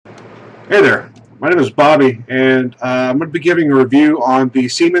Hey there, my name is Bobby, and I'm going to be giving a review on the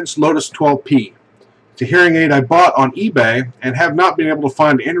Siemens Lotus 12P. It's a hearing aid I bought on eBay and have not been able to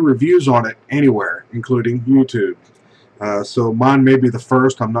find any reviews on it anywhere, including YouTube. So mine may be the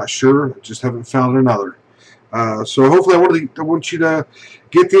first, I'm not sure, I just haven't found another. So hopefully I want you to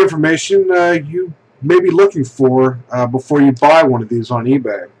get the information you may be looking for before you buy one of these on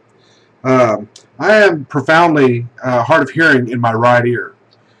eBay. I am profoundly hard of hearing in my right ear.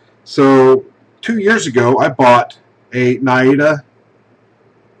 So 2 years ago, I bought a Naida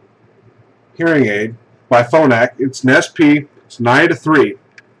hearing aid by Phonak. It's an SP. It's Naida III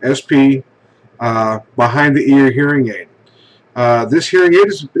SP behind the ear hearing aid. This hearing aid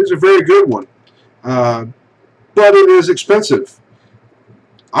is a very good one, but it is expensive.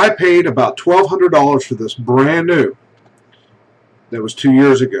 I paid about $1,200 for this brand new. That was 2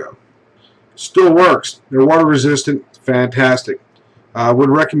 years ago. Still works. They're water resistant. Fantastic. I would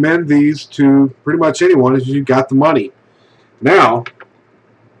recommend these to pretty much anyone if you got the money. Now,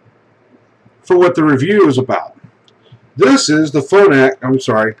 for what the review is about. This is the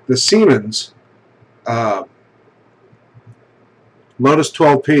the Siemens Lotus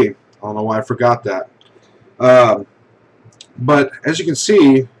 12P. I don't know why I forgot that. But as you can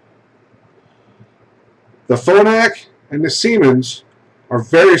see, the Phonak and the Siemens are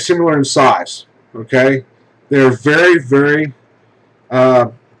very similar in size. Okay, they're very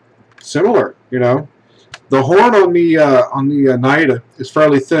similar. You know, the horn on the Naida is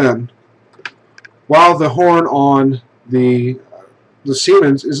fairly thin, while the horn on the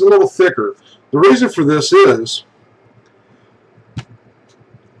Siemens is a little thicker. The reason for this is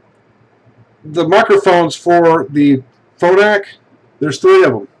the microphones for the Phonak. There's 3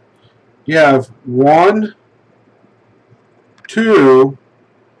 of them. You have 1, 2,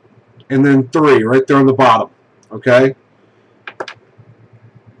 and then 3 right there on the bottom. Okay.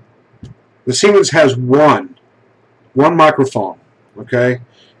 The Siemens has one microphone, okay,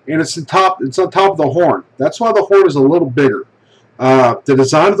 and it's on top of the horn. That's why the horn is a little bigger. The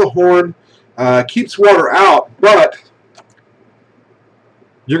design of the horn keeps water out, but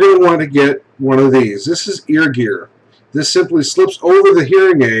you're going to want to get one of these. This is ear gear. This simply slips over the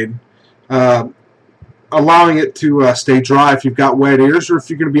hearing aid, allowing it to stay dry if you've got wet ears, or if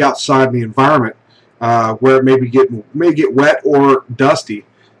you're going to be outside in the environment where it may get wet or dusty.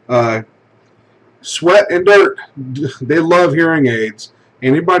 Sweat and dirt, they love hearing aids.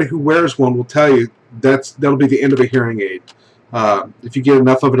 Anybody who wears one will tell you that'll be the end of a hearing aid. If you get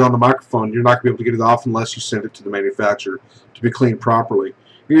enough of it on the microphone, you're not going to be able to get it off unless you send it to the manufacturer to be cleaned properly.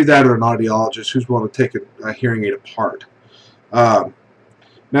 Either that or an audiologist who's willing to take a hearing aid apart.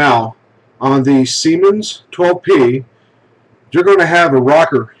 Now, on the Siemens 12P, you're going to have a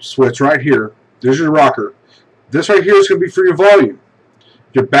rocker switch right here. There's your rocker. This right here is going to be for your volume.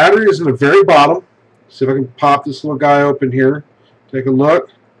 Your battery is in the very bottom. See if I can pop this little guy open here. Take a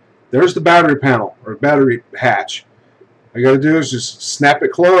look. There's the battery panel, or battery hatch. All you got to do is just snap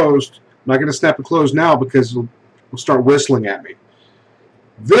it closed. I'm not going to snap it closed now because it'll start whistling at me.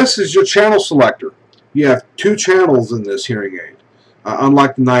 This is your channel selector. You have 2 channels in this hearing aid.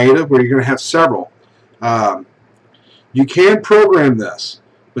 Unlike the Naida, where you're going to have several. You can program this,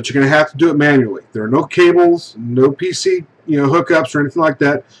 but you're going to have to do it manually. There are no cables, no PC hookups or anything like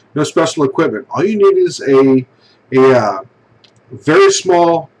that, no special equipment. All you need is a very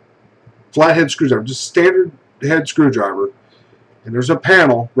small flathead screwdriver, just standard head screwdriver, and there's a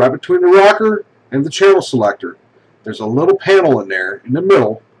panel right between the rocker and the channel selector. There's a little panel in there in the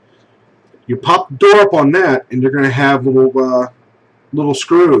middle. You pop the door up on that, and you're going to have little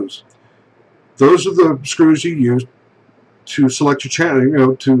screws. Those are the screws you use to select your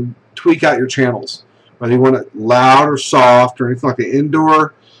channel, to tweak out your channels. Whether you want it loud or soft or anything like an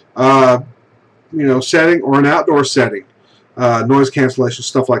indoor setting or an outdoor setting, noise cancellation,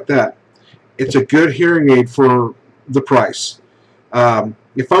 stuff like that. It's a good hearing aid for the price.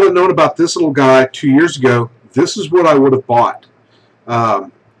 If I'd have known about this little guy 2 years ago, this is what I would have bought.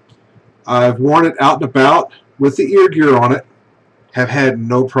 I've worn it out and about with the ear gear on it, have had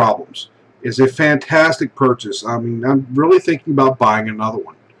no problems. It's a fantastic purchase. I mean, I'm really thinking about buying another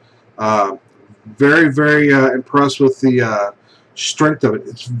one. Very impressed with the strength of it.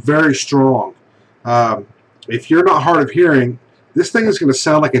 It's very strong. If you're not hard of hearing, this thing is going to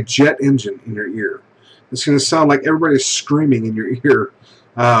sound like a jet engine in your ear. It's going to sound like everybody's screaming in your ear.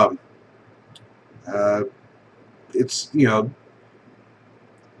 It's, get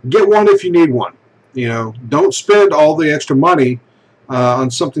one if you need one. Don't spend all the extra money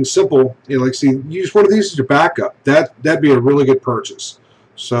on something simple. Use one of these as your backup. That'd be a really good purchase.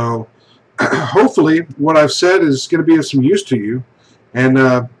 So hopefully what I've said is going to be of some use to you. And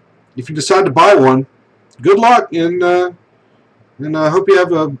if you decide to buy one, good luck, and I hope you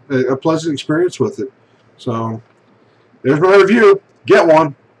have a pleasant experience with it. So there's my review. Get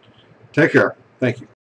one. Take care. Thank you.